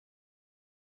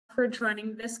for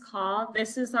joining this call.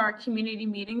 This is our community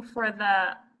meeting for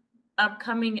the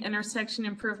upcoming intersection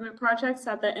improvement projects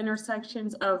at the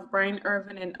intersections of Bryant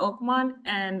Irvin and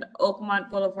Oakmont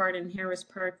Boulevard and Harris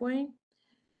Parkway.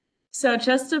 So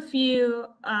just a few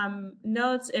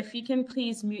notes, if you can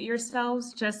please mute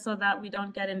yourselves just so that we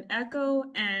don't get an echo,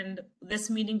 and this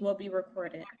meeting will be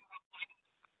recorded.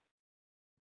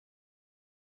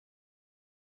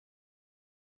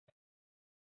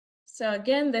 So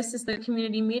again, this is the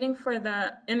community meeting for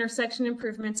the intersection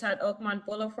improvements at Oakmont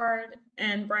Boulevard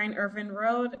and Bryant Irvin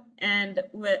Road, and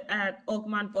at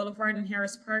Oakmont Boulevard and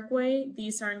Harris Parkway.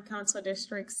 These are in Council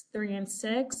Districts 3 and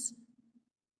 6.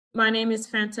 My name is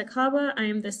Fanta Kaba. I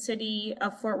am the City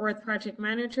of Fort Worth Project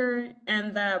Manager,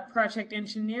 and the project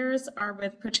engineers are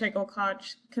with Pacheco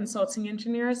Koch Consulting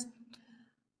Engineers.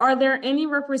 Are there any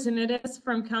representatives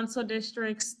from Council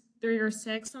Districts 3 or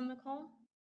 6 on the call?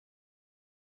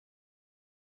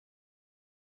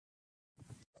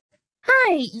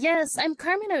 Hi, yes, I'm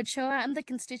Carmen Ochoa. I'm the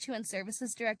Constituent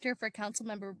Services Director for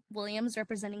Councilmember Williams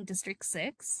representing District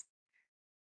 6.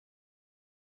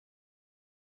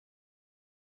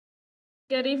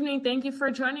 Good evening. Thank you for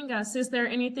joining us. Is there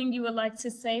anything you would like to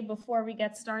say before we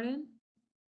get started?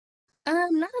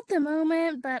 Not at the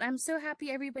moment, but I'm so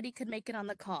happy everybody could make it on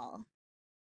the call.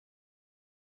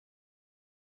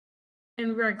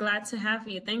 And we're glad to have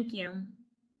you. Thank you.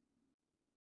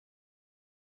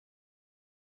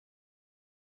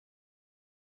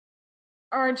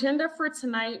 Our agenda for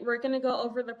tonight, we're going to go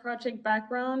over the project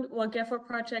background. We'll give a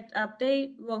project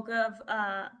update. We'll give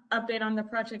an update on the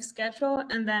project schedule,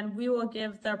 and then we will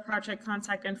give the project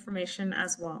contact information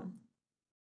as well.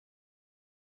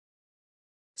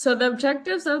 So the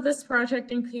objectives of this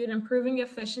project include improving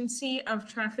efficiency of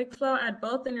traffic flow at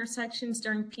both intersections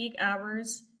during peak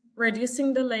hours,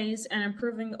 reducing delays, and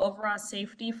improving overall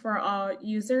safety for all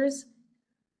users.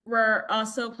 We're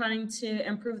also planning to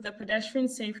improve the pedestrian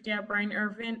safety at Bryant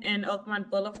Irvin and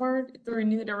Oakmont Boulevard through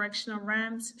new directional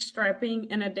ramps, striping,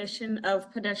 and addition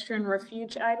of pedestrian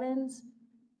refuge islands,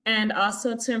 and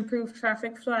also to improve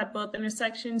traffic flow at both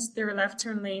intersections through left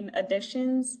turn lane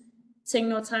additions,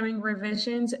 signal timing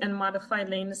revisions, and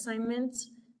modified lane assignments.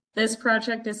 This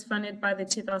project is funded by the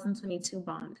 2022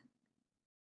 bond.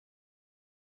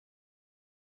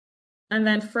 And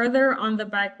then further on the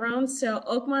background, so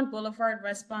Oakmont Boulevard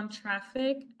westbound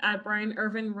traffic at Bryant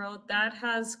Irvin Road, that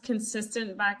has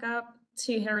consistent backup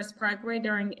to Harris Parkway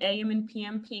during AM and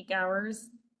PM peak hours.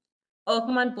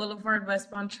 Oakmont Boulevard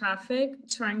westbound traffic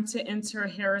trying to enter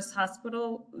Harris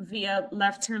Hospital via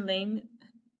left turn lane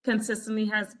consistently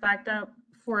has backed up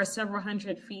for several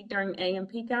hundred feet during AM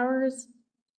peak hours.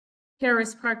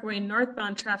 Harris Parkway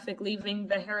northbound traffic leaving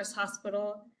the Harris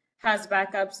Hospital has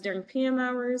backups during PM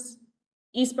hours.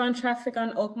 Eastbound traffic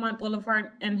on Oakmont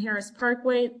Boulevard and Harris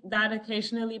Parkway, that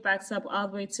occasionally backs up all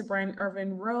the way to Bryant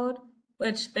Irvin Road,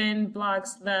 which then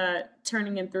blocks the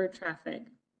turning and through traffic.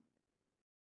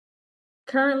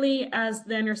 Currently, as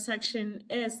the intersection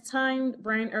is timed,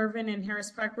 Bryant Irvin and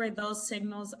Harris Parkway, those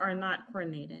signals are not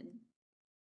coordinated.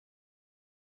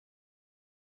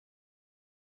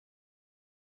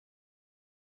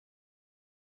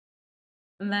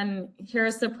 And then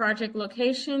here's the project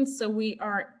location. So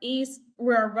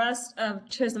we're west of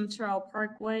Chisholm Trail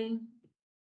Parkway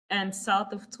and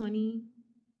south of 20.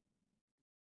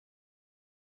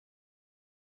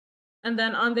 And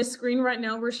then on the screen right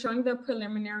now, we're showing the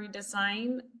preliminary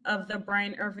design of the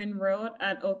Bryant Irvin Road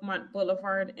at Oakmont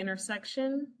Boulevard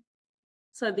intersection.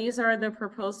 So these are the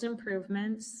proposed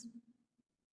improvements.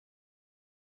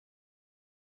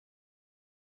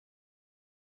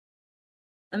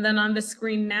 And then on the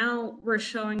screen now, we're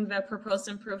showing the proposed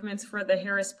improvements for the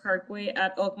Harris Parkway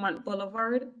at Oakmont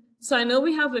Boulevard. So I know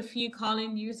we have a few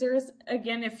call-in users.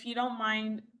 Again, if you don't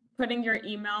mind putting your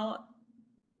email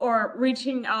or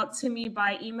reaching out to me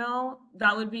by email,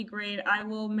 that would be great. I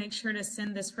will make sure to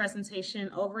send this presentation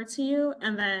over to you,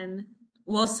 and then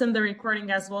we'll send the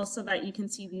recording as well so that you can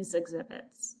see these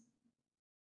exhibits.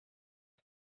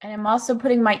 And I'm also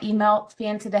putting my email,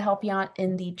 Fanta, to help you out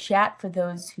in the chat for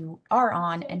those who are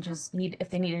on and just if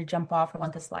they need to jump off or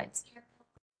want the slides.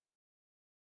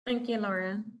 Thank you,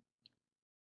 Laura.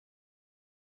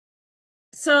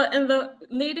 So in the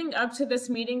leading up to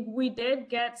this meeting, we did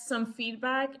get some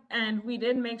feedback, and we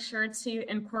did make sure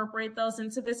to incorporate those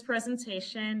into this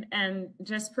presentation and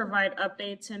just provide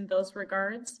updates in those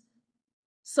regards.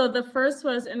 So the first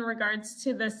was in regards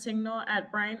to the signal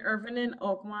at Bryant Irvin and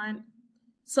Oakmont.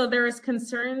 So there is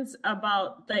concerns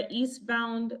about the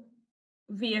eastbound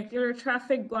vehicular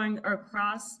traffic going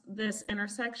across this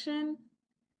intersection.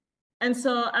 And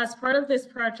so as part of this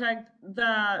project,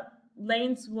 the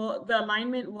the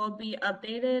alignment will be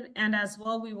updated, and as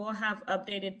well, we will have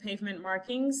updated pavement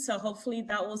markings. So hopefully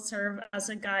that will serve as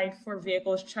a guide for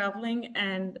vehicles traveling,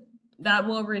 and that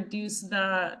will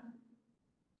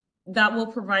that will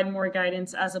provide more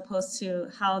guidance as opposed to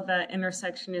how the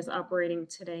intersection is operating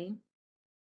today.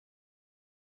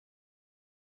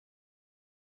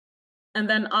 And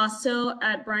then also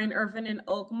at Bryant Irvin and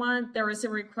Oakmont, there is a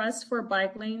request for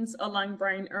bike lanes along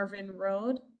Bryant Irvin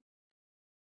Road.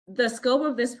 The scope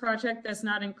of this project does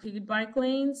not include bike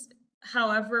lanes.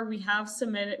 However, we have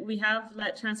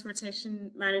let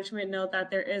transportation management know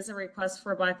that there is a request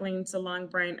for bike lanes along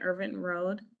Bryant Irvin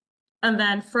Road. And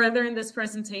then further in this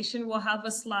presentation, we'll have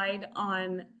a slide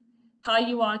on how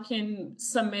you all can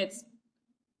submit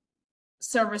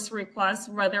service requests,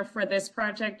 whether for this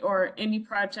project or any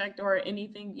project or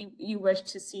anything you wish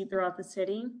to see throughout the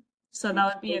city. So that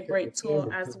would be a great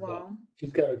tool as well.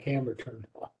 She's got her camera turned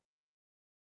off.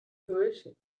 Who is she?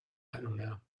 I don't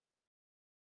know.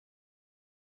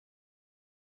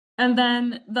 And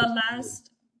then the last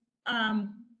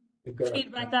We've got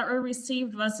feedback that we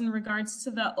received was in regards to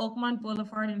the Oakmont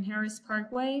Boulevard and Harris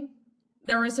Parkway.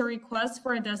 There is a request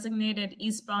for a designated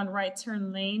eastbound right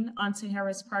turn lane onto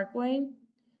Harris Parkway.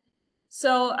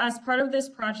 So as part of this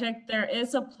project, there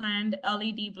is a planned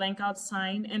LED blankout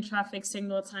sign and traffic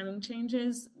signal timing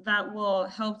changes that will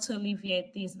help to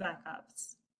alleviate these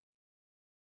backups.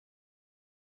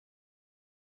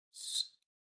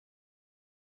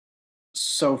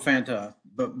 So Fanta,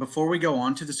 but before we go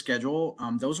on to the schedule,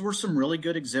 those were some really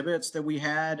good exhibits that we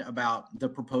had about the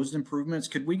proposed improvements.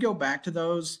 Could we go back to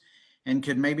those, and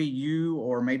could maybe you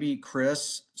or maybe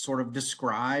Chris sort of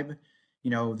describe,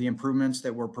 the improvements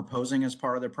that we're proposing as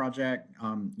part of the project?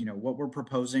 What we're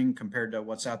proposing compared to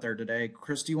what's out there today.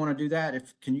 Chris, do you want to do that?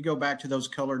 Can you go back to those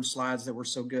colored slides that were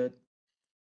so good?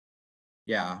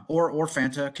 Yeah, or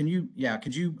Fanta, could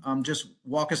you just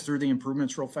walk us through the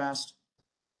improvements real fast?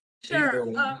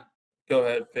 Sure. Go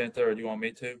ahead, Fanta, or do you want me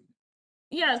to?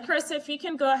 Yeah, Chris, if you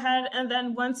can go ahead, and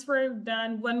then once we're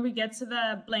done, when we get to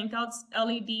the blankouts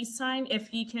LED sign,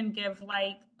 if you can give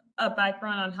like a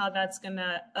background on how that's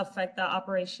gonna affect the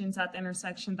operations at the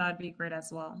intersection, that'd be great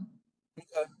as well.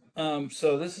 Okay.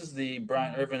 So this is the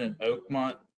Bryant Irvin and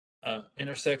Oakmont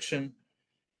intersection.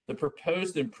 The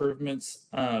proposed improvements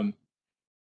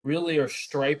really are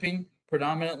striping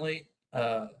predominantly,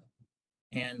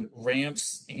 and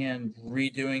ramps and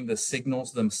redoing the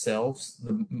signals themselves.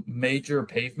 The major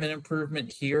pavement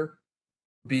improvement here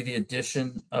would be the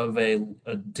addition of a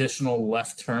additional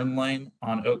left turn lane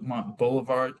on Oakmont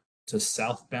Boulevard to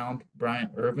southbound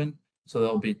Bryant Irvin. So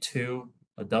there'll be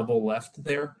a double left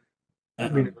there.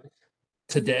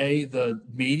 Today, the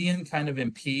median kind of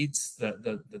impedes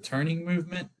the turning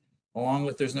movement, along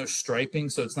with there's no striping,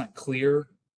 so it's not clear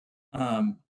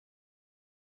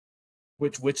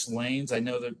which lanes. I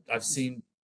know that I've seen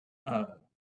from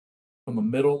a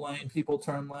middle lane people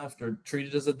turn left or treat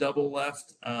it as a double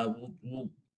left. We'll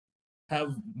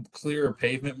have clearer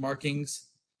pavement markings,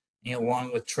 and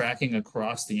along with tracking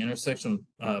across the intersection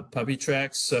with puppy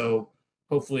tracks. So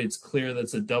hopefully it's clear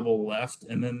that's a double left,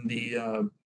 and then the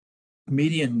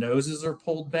median noses are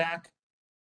pulled back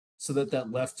so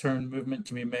that left turn movement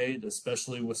can be made,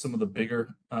 especially with some of the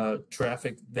bigger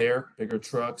traffic there, bigger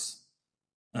trucks.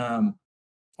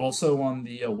 Also on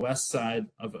the west side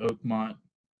of Oakmont,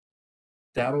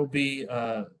 that'll be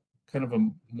kind of a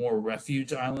more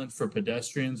refuge island for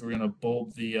pedestrians. We're going to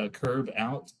bulb the curb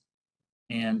out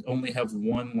and only have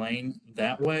one lane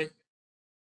that way.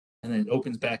 And then it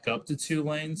opens back up to 2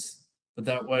 lanes. But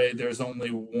that way there's only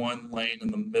one lane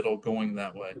in the middle going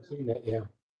that way. I've seen that, yeah.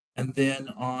 And then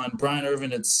on Bryant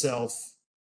Irvin itself,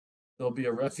 there'll be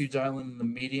a refuge island in the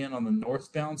median on the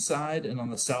northbound side, and on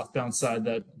the southbound side,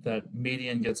 that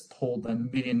median gets pulled,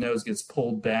 and median nose gets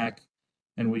pulled back,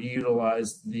 and we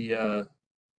utilize the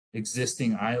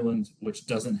existing island, which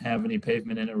doesn't have any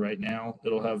pavement in it right now.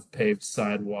 It'll have paved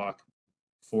sidewalk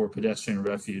for pedestrian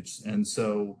refuge, and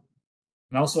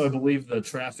also I believe the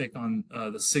traffic on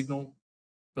the signal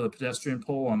for the pedestrian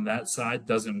pole on that side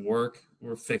doesn't work.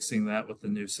 We're fixing that with the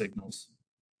new signals.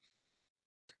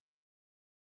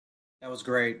 That was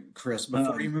great, Chris.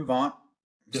 Before you move on,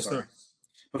 Yes, sir.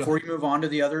 Before you move on to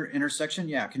the other intersection,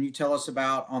 can you tell us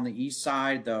about on the east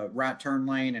side, the right turn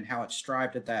lane and how it's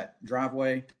striped at that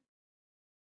driveway?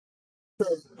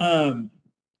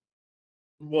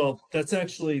 Well,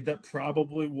 that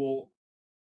probably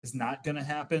is not going to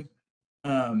happen.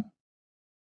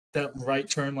 That right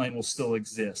turn lane will still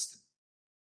exist.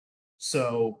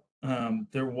 So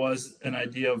there was an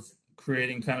idea of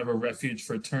creating kind of a refuge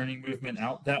for turning movement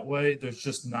out that way. There's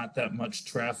just not that much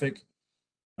traffic.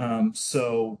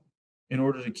 So in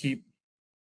order to keep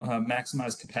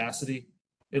maximize capacity.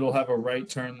 It'll have a right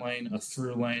turn lane, a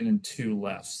through lane, and 2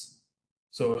 lefts.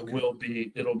 So it'll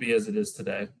be as it is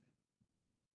today.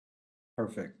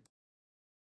 Perfect.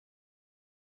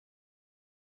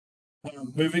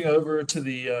 Moving over to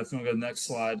the, if you want to go to the next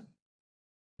slide,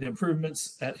 the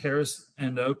improvements at Harris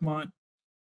and Oakmont, a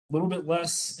little bit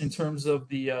less in terms of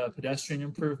the pedestrian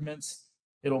improvements.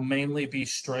 It'll mainly be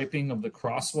striping of the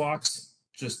crosswalks,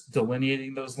 just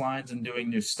delineating those lines and doing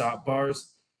new stop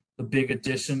bars. The big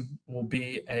addition will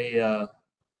be a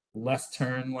left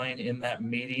turn lane in that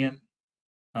median.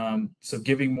 So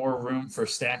giving more room for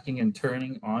stacking and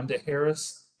turning onto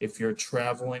Harris if you're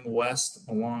traveling west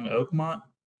along Oakmont.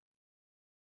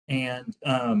 And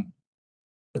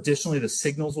additionally, the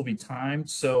signals will be timed.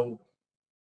 So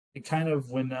it kind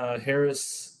of, when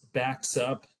Harris backs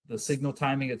up, the signal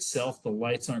timing itself, the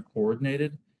lights aren't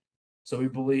coordinated. So we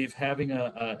believe having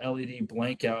a LED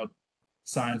blank out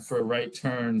sign for right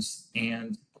turns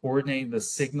and coordinating the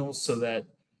signals so that,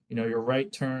 you know, your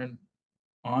right turn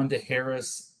onto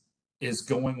Harris is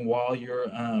going while your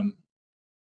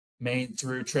main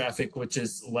through traffic, which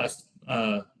is left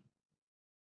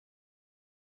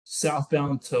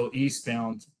southbound to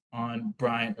eastbound on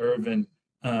Bryant Irvin,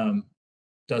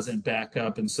 doesn't back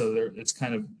up. And so it's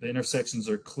kind of, the intersections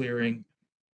are clearing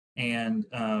and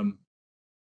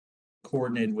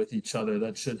coordinated with each other.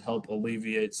 That should help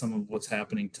alleviate some of what's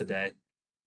happening today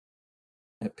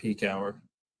at peak hour.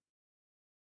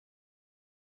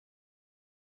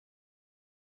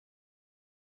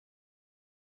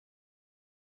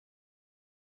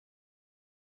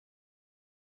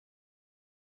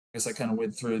 I guess I kind of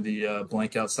went through the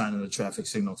blank out sign and the traffic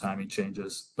signal timing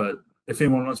changes, but if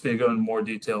anyone wants me to go into more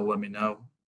detail, let me know.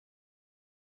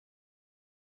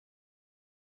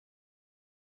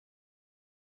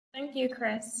 Thank you,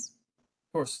 Chris.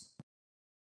 Of course.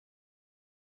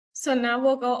 So now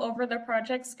we'll go over the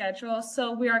project schedule.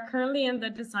 So we are currently in the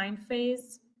design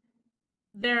phase.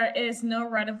 There is no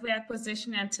right-of-way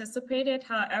acquisition anticipated.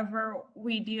 However,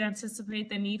 we do anticipate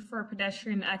the need for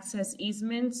pedestrian access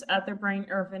easements at the Bryant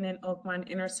Irvin and Oakmont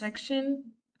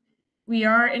intersection. We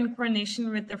are in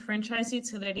coordination with the franchise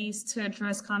utilities to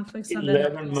address conflicts of the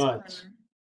 11 months.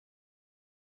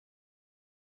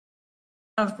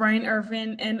 of Bryant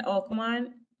Irvin and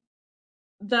Oakmont.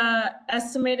 The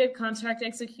estimated contract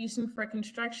execution for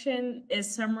construction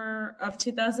is summer of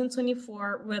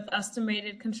 2024, with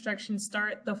estimated construction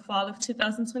start the fall of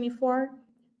 2024,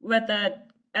 with an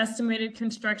estimated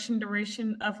construction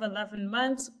duration of 11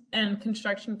 months and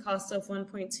construction cost of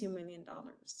 $1.2 million.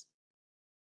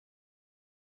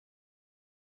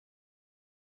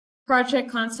 Project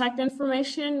contact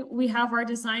information, we have our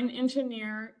design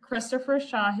engineer, Christopher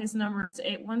Shaw. His number is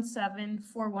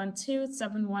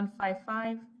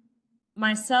 817-412-7155.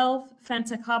 Myself,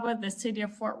 Fanta Kaba, the city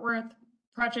of Fort Worth.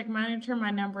 Project manager,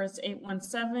 my number is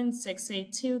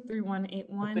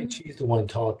 817-682-3181. I think she's the one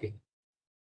talking.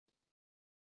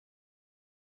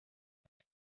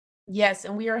 Yes,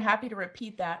 and we are happy to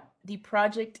repeat that. The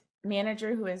project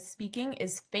manager who is speaking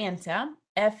is Fanta,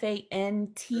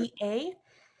 Fanta.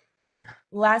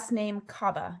 Last name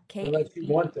Kaba, Unless you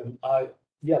want them,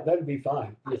 yeah, that'd be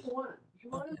fine. Yes.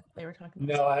 They were talking.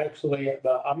 No, actually,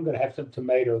 I'm gonna have some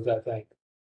tomatoes, I think.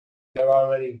 They're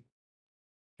already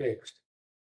fixed.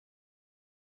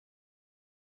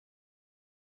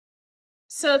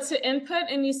 So to input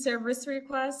any service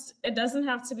request, it doesn't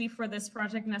have to be for this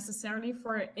project necessarily.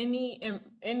 For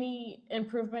any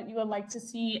improvement you would like to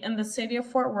see in the city of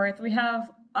Fort Worth, we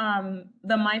have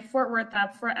the My Fort Worth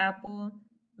app for Apple,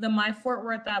 the My Fort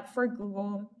Worth app for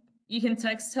Google. You can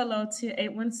text hello to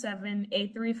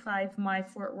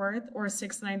 817-835-MY-FORT-WORTH or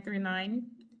 6939.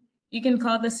 You can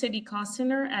call the city call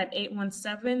center at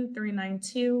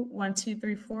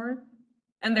 817-392-1234.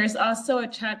 And there's also a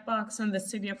chat box on the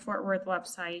City of Fort Worth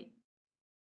website.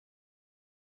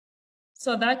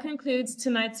 So that concludes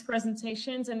tonight's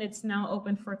presentations, and it's now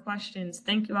open for questions.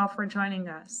 Thank you all for joining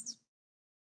us.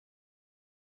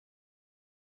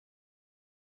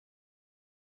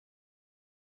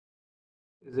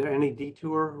 Is there any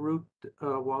detour route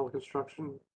while the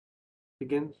construction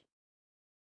begins?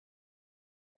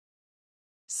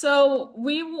 So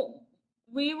we will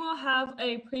have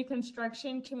a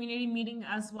pre-construction community meeting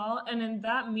as well, and in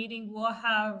that meeting we'll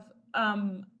have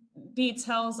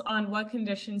details on what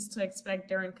conditions to expect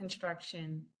during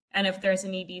construction and if there's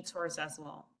any detours as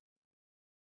well.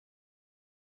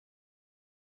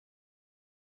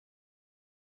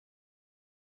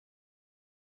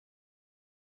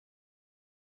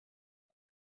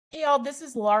 Hey y'all, this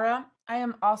is Laura. I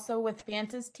am also with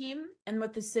Fanta's team and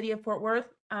with the city of Fort Worth.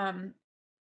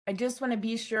 I just want to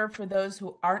be sure for those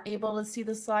who aren't able to see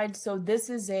the slide. So this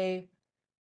is a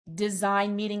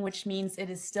design meeting, which means it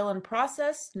is still in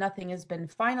process. Nothing has been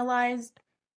finalized.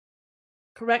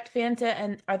 Correct, Fanta?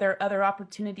 And are there other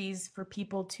opportunities for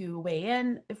people to weigh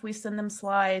in if we send them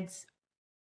slides?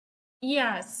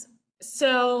 Yes.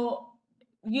 So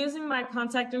using my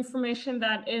contact information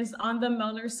that is on the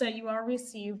mailer that you all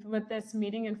received with this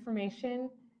meeting information,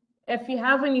 if you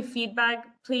have any feedback,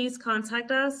 please contact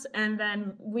us, and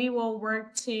then we will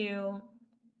work to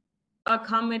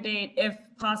accommodate if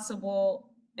possible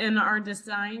in our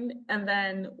design, and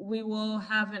then we will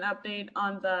have an update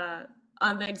on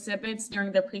the exhibits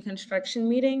during the pre-construction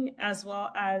meeting, as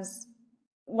well as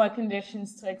what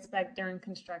conditions to expect during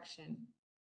construction.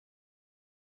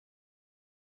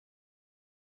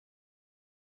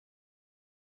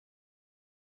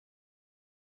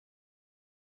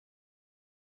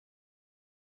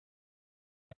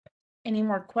 Any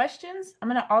more questions? I'm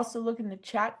going to also look in the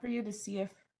chat for you to see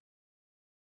if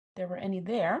there were any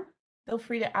there. Feel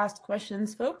free to ask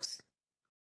questions, folks.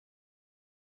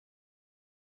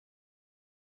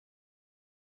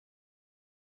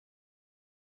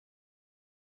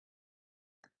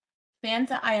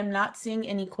 Fanta, I am not seeing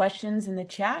any questions in the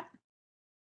chat.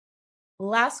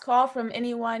 Last call from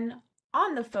anyone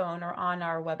on the phone or on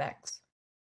our WebEx.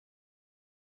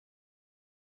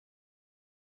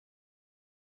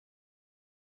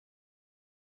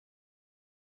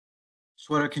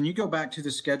 Sweta, can you go back to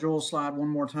the schedule slide one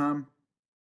more time?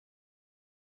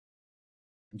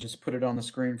 And just put it on the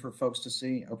screen for folks to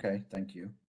see. Okay, thank you.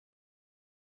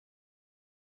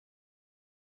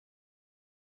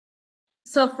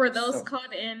 So for those So-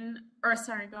 called in, or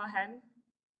sorry, go ahead.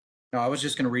 No, I was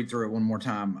just going to read through it one more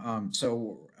time.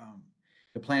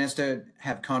 The plan is to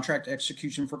have contract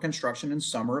execution for construction in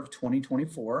summer of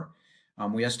 2024.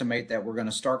 We estimate that we're going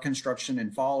to start construction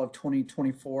in fall of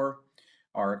 2024.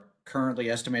 Our currently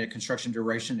estimated construction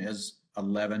duration is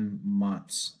 11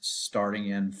 months, starting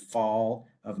in fall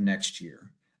of next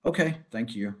year. Okay,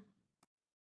 thank you.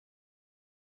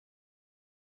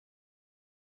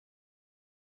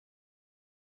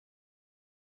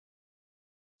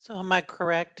 So am I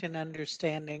correct in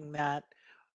understanding that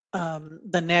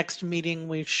the next meeting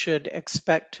we should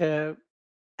expect to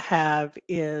have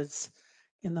is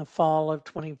in the fall of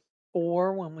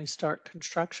 24 when we start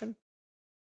construction?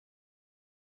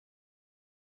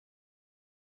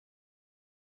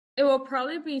 It will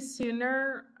probably be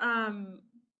sooner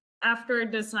after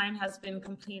design has been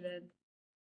completed.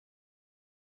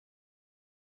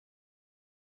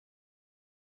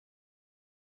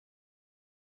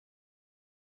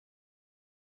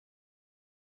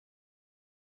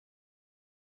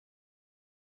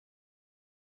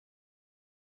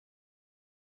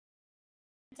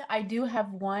 I do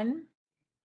have one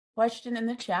question in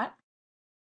the chat.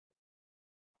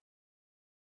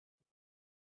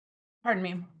 Pardon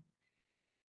me.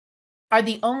 Are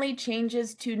the only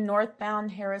changes to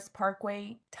northbound Harris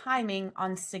Parkway timing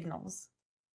on signals?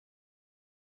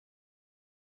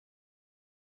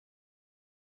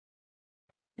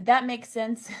 Did that make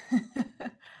sense?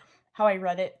 How I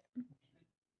read it?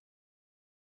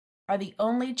 Are the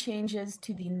only changes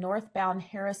to the northbound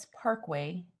Harris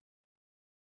Parkway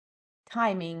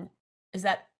timing, is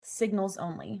that signals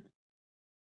only?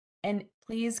 And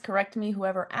please correct me,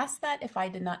 whoever asked that, if I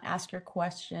did not ask your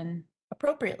question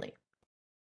appropriately.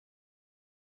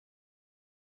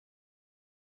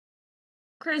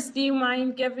 Chris, do you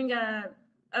mind giving a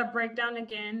breakdown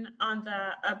again on the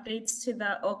updates to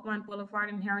the Oakmont Boulevard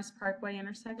and Harris Parkway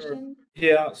intersection?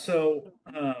 Yeah, so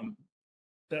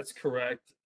that's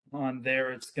correct. On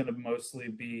there, it's going to mostly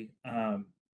be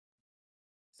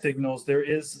signals. There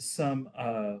is some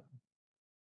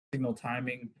signal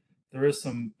timing. There is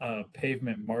some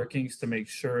pavement markings to make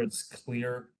sure it's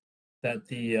clear that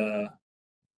the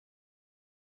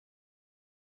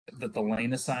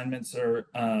lane assignments are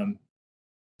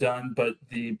done, but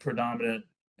the predominant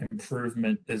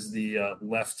improvement is the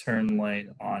left turn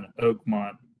lane on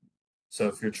Oakmont. So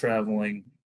if you're traveling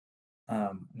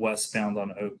westbound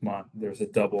on Oakmont, there's a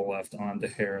double left onto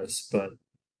Harris, but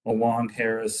along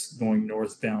Harris going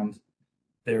northbound,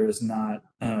 there is not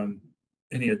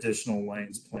any additional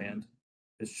lanes planned.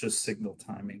 It's just signal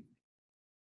timing.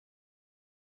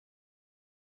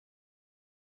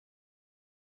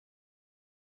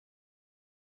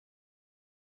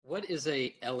 What is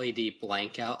a LED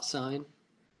blank out sign?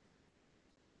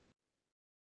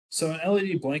 So an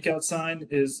LED blank out sign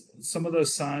is some of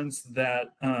those signs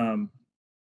that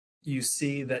you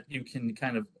see that you can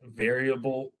kind of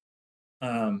variable.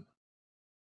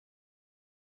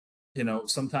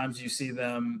 Sometimes you see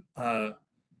them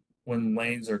when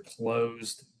lanes are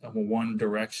closed one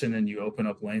direction and you open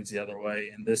up lanes the other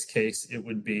way. In this case, it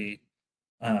would be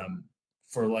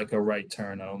for like a right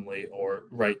turn only or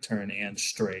right turn and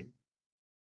straight.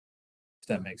 If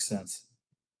that makes sense.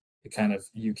 It kind of,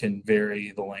 you can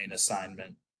vary the lane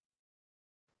assignment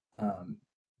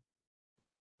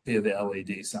via the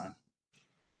LED sign.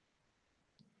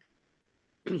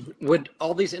 Would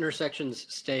all these intersections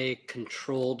stay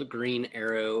controlled green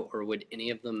arrow, or would any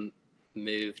of them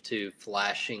move to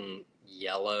flashing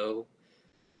yellow?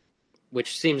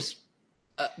 Which seems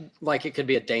like it could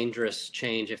be a dangerous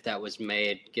change if that was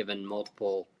made, given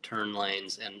multiple turn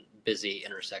lanes and busy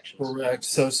intersections. Correct.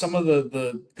 So some of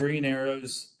the green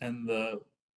arrows and the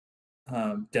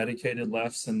dedicated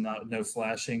lefts and no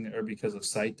flashing are because of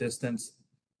sight distance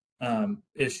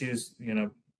issues. You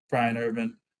know, Bryant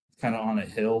Irvin kind of on a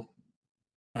hill,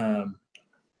 and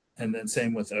then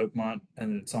same with Oakmont,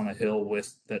 and it's on a hill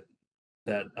with that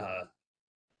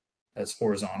has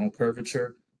horizontal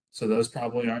curvature. So those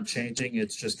probably aren't changing.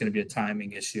 It's just going to be a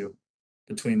timing issue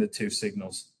between the two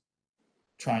signals,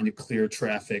 trying to clear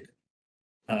traffic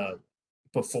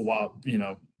before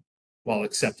while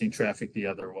accepting traffic the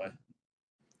other way.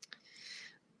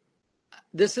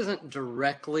 This isn't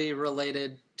directly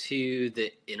related to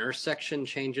the intersection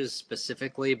changes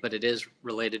specifically, but it is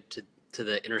related to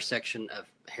the intersection of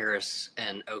Harris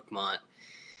and Oakmont.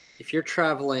 If you're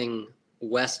traveling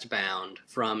westbound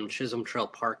from Chisholm Trail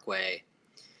Parkway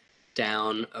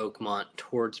down Oakmont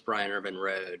towards Bryant Irvin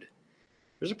Road,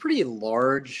 there's a pretty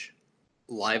large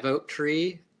live oak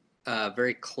tree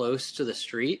very close to the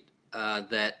street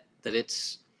that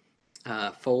its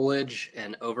foliage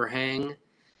and overhang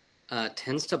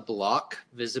tends to block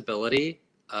visibility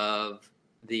of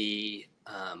the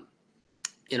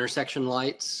intersection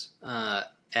lights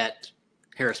at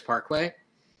Harris Parkway.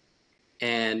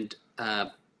 And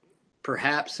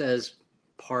perhaps as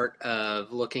part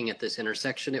of looking at this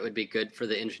intersection, it would be good for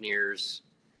the engineers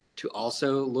to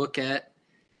also look at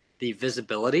the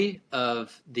visibility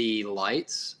of the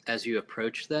lights as you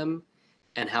approach them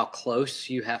and how close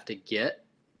you have to get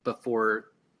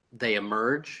before they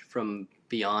emerge from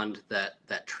beyond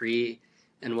that tree,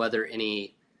 and whether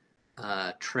any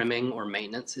trimming or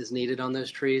maintenance is needed on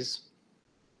those trees.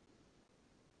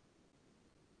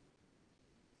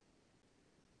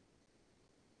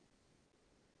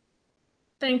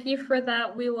 Thank you for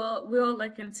that. We will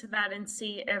look into that and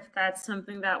see if that's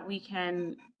something that we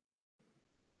can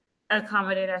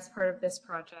accommodate as part of this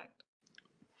project.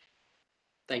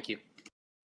 Thank you.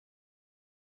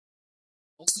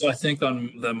 Also, I think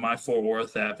on the My Fort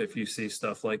Worth app, if you see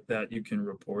stuff like that, you can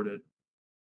report it.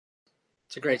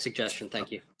 It's a great suggestion.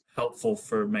 Thank you. Helpful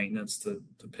for maintenance to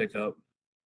pick up.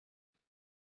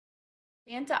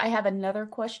 Santa, I have another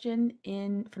question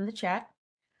from the chat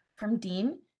from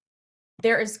Dean.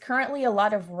 There is currently a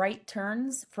lot of right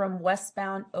turns from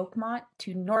westbound Oakmont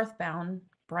to northbound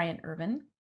Bryant Irvin.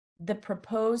 The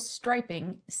proposed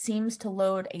striping seems to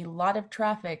load a lot of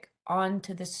traffic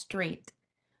onto the street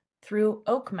through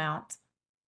Oakmont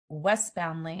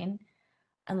westbound lane,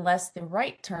 unless the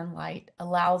right turn light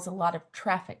allows a lot of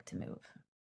traffic to move.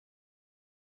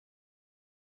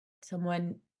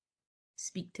 Someone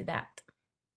speak to that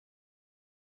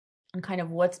and kind of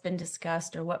what's been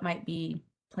discussed or what might be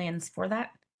plans for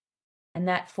that. And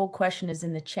that full question is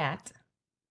in the chat.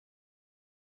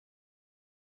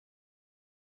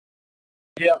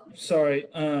 Yeah, sorry.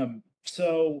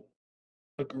 So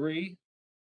agree.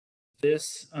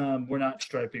 This we're not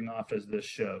striping off as this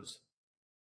shows.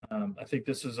 I think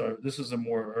this is a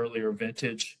more earlier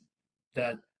vintage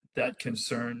that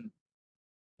concern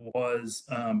was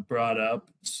brought up.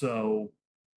 So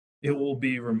it will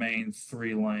remain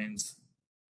 3 lanes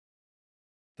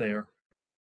there.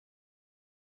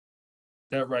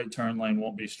 That right turn lane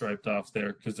won't be striped off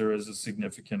there because there is a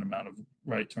significant amount of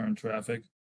right turn traffic.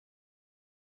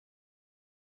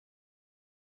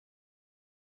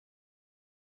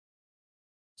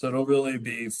 So it'll really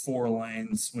be 4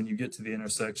 lanes when you get to the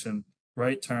intersection,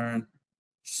 right turn,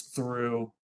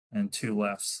 through, and 2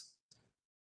 lefts.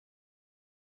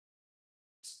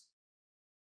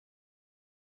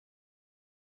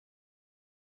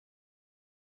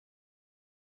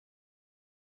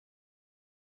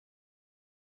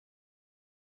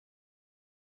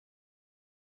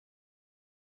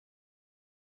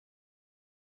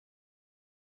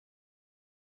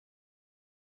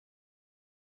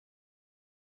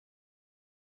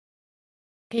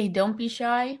 Okay, don't be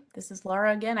shy. This is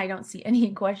Laura again. I don't see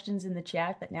any questions in the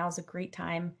chat, but now is a great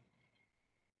time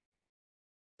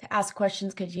to ask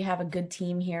questions because you have a good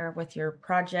team here with your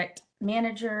project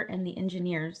manager and the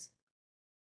engineers.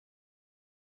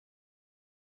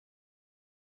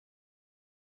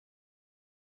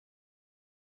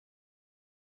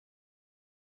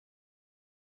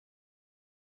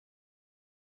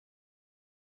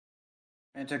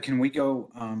 Fanta, can we go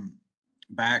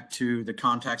back to the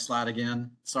contact slide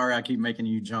again? Sorry, I keep making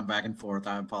you jump back and forth.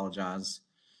 I apologize.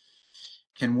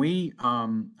 Can we,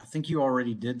 I think you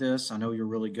already did this. I know you're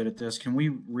really good at this. Can we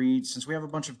read, since we have a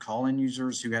bunch of call-in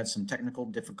users who had some technical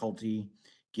difficulty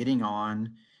getting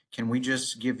on, can we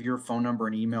just give your phone number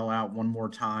and email out one more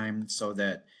time so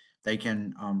that they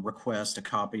can request a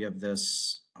copy of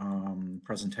this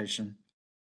presentation?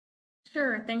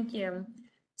 Sure, thank you.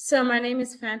 So my name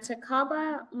is Fanta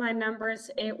Kaba. My number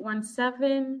is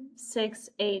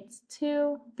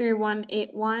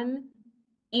 817-682-3181.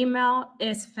 Email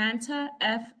is Fanta,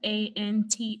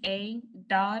 F-A-N-T-A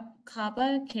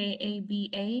 .Kaba,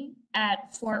 K-A-B-A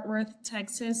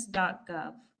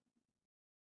 @fortworthtexas.gov.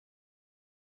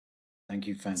 Thank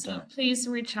you, Fanta. So please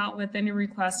reach out with any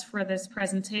requests for this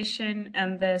presentation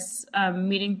and this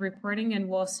meeting recording, and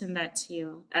we'll send that to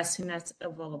you as soon as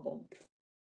available.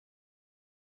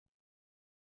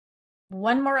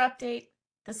 One more update.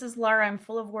 This is Laura. I'm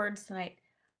full of words tonight.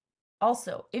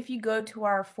 Also, if you go to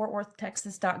our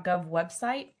fortworthtexas.gov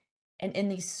website and in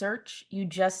the search, you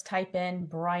just type in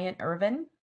Bryant Irvin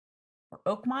or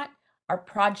Oakmont, our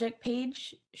project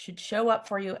page should show up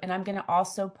for you. And I'm going to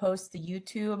also post the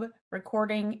YouTube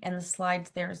recording and the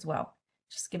slides there as well.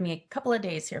 Just give me a couple of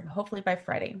days here, hopefully by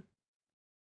Friday.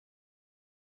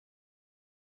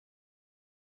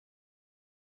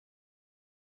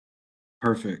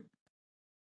 Perfect.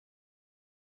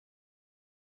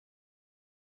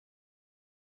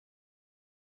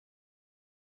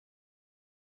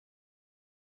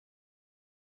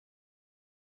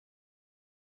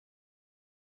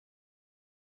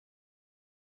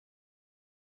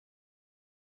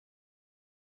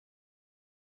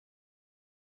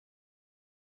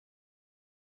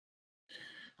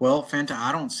 Well, Fanta,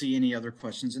 I don't see any other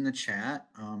questions in the chat.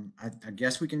 I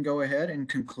guess we can go ahead and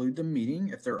conclude the meeting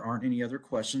if there aren't any other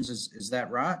questions. Is that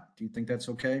right? Do you think that's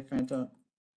okay, Fanta?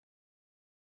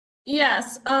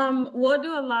 Yes, we'll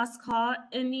do a last call.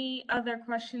 Any other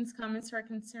questions, comments, or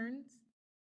concerns?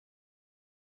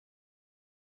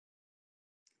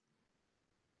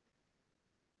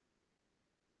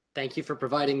 Thank you for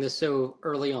providing this so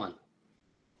early on.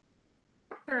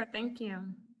 Sure, thank you.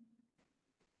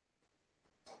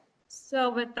 So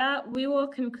with that, we will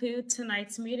conclude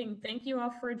tonight's meeting. Thank you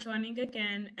all for joining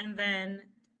again. And then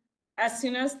as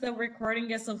soon as the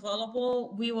recording is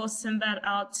available, we will send that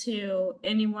out to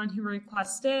anyone who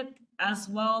requested. As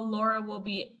well, Laura will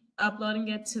be uploading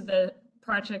it to the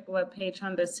project webpage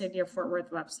on the City of Fort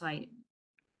Worth website.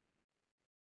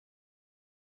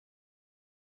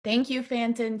 Thank you,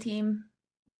 Fanta and team.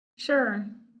 Sure.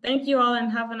 Thank you all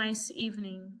and have a nice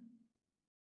evening.